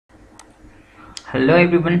Hello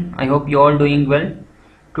everyone, I hope you all doing well.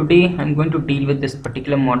 Today I'm going to deal with this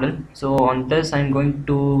particular model. So on this I'm going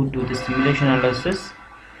to do the simulation analysis.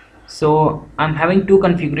 So I'm having two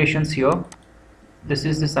configurations here. This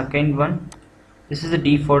is the second one. This is the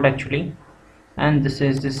default actually, and this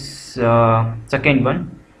is this second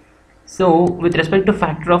one. So with respect to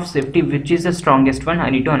factor of safety, which is the strongest one, I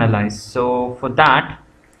need to analyze. So for that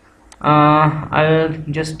I'll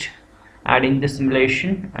just add in the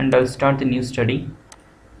simulation and I'll start the new study.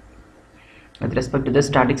 With respect to this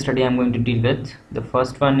static study, I'm going to deal with the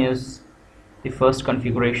first one is the first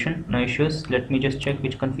configuration, no issues. Let me just check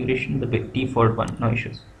which configuration, the default one, no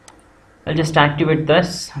issues. I'll just activate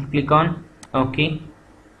this. I'll click on OK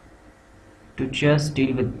to just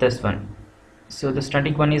deal with this one. So the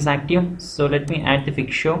static one is active, so let me add the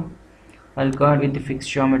fixture. I'll go ahead with the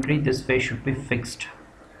fixed geometry. This face should be fixed.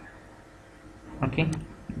 Okay,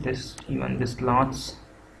 this even this slots,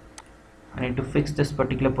 I need to fix this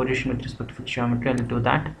particular position with respect to fixed geometry. I'll do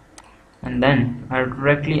that, and then I'll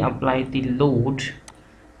directly apply the load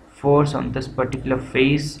force on this particular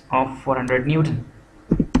face of 400 Newton.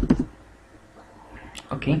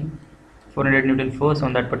 Okay, 400 Newton force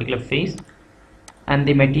on that particular face, and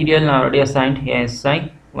the material already assigned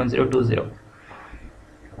ANSYS 1020,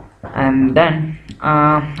 and then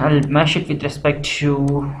I'll mesh it with respect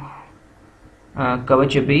to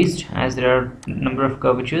curvature based, as there are number of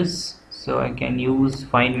curvatures, so I can use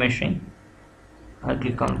fine meshing. I'll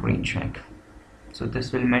click on green check, so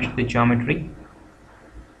this will mesh the geometry.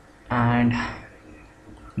 And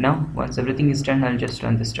now once everything is done, I'll just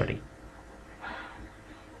run the study.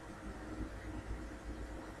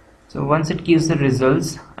 So once it gives the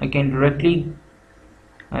results, I can directly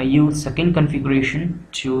use second configuration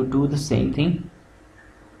to do the same thing.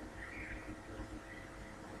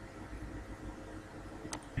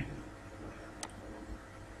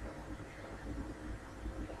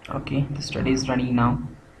 Okay, the study is running now.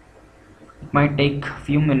 It might take a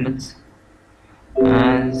few minutes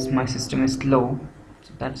as my system is slow,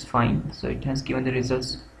 so that's fine. So it has given the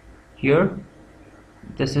results here.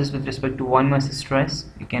 This is with respect to 1 mass stress.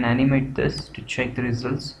 You can animate this to check the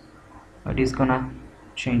results. It is gonna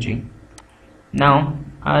changing. Now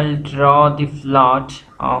I'll draw the plot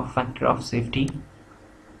of factor of safety,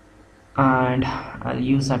 and I'll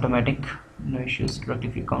use automatic, no issues. Directly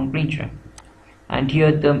click on green check, and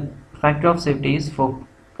here the factor of safety is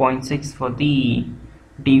 4.6 for the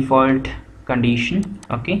default condition.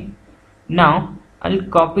 Okay, now I'll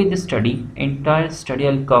copy the study, entire study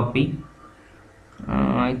I'll copy.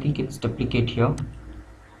 I think it's duplicate here,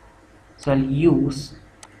 so I'll use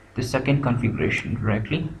the second configuration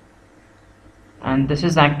directly, and this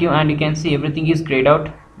is active, and you can see everything is grayed out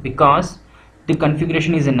because the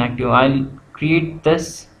configuration is inactive. I'll create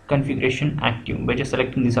this configuration active by just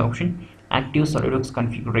selecting this option, active SolidWorks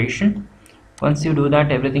configuration. Once you do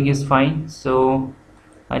that, everything is fine, so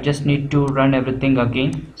I just need to run everything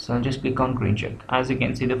again. So I'll just click on green check. As you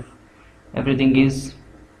can see, everything is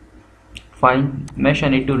fine. Mesh I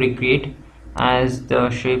need to recreate. As the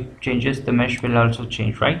shape changes, the mesh will also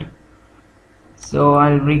change, right? So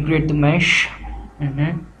I'll recreate the mesh,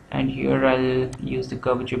 and here I'll use the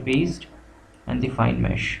curvature based and the fine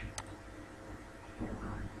mesh.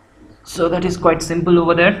 So that is quite simple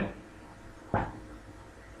over there.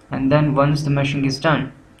 And then once the meshing is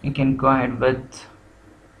done, you can go ahead with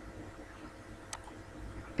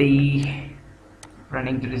the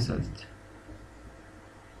running the results.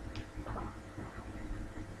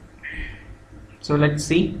 So let's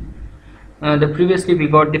see. The previously we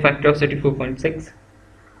got the factor of 34.6,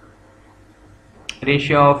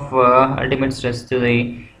 ratio of ultimate stress to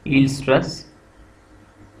the yield stress.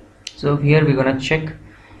 So here we're gonna check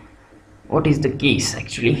what is the case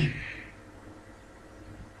actually.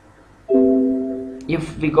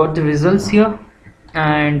 If we got the results here,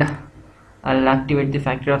 and I'll activate the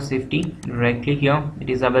factor of safety directly here. It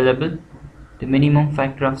is available. The minimum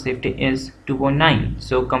factor of safety is 2.9.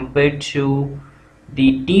 so compared to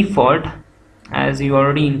the default, as you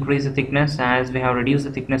already increase the thickness, as we have reduced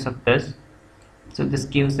the thickness of this, so this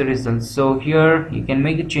gives the results. So here you can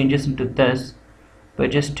make the changes into this by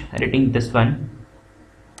just editing this one.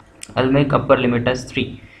 I'll make upper limit as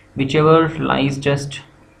 3, whichever lies just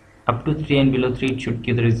up to 3 and below 3, it should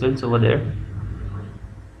give the results over there.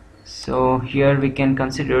 So here we can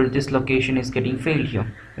consider this location is getting failed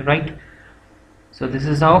here, right? So this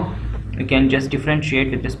is how you can just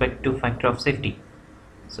differentiate with respect to factor of safety.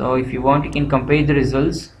 So if you want, you can compare the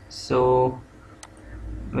results. So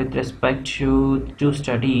with respect to two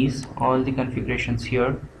studies, all the configurations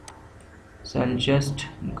here, so I'll just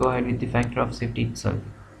go ahead with the factor of safety itself.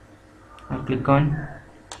 I'll click on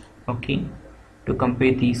OK, to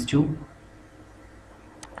compare these two.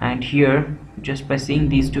 And here, just by seeing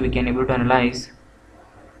these two, we can able to analyze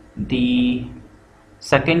the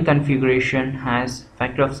second configuration has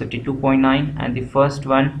factor of safety 2.9 and the first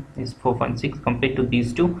one is 4.6. Compared to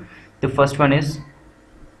these two, the first one is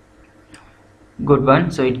good one,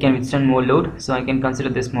 so it can withstand more load, so I can consider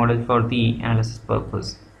this model for the analysis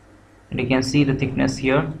purpose. And you can see the thickness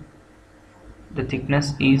here, the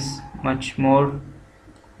thickness is much more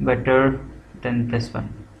better than this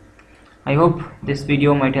one. I hope this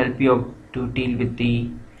video might help you out to deal with the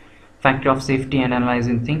factor of safety and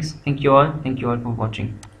analyzing things. Thank you all for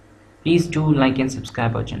watching. Please do like and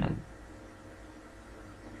subscribe our channel.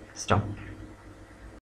 Stop.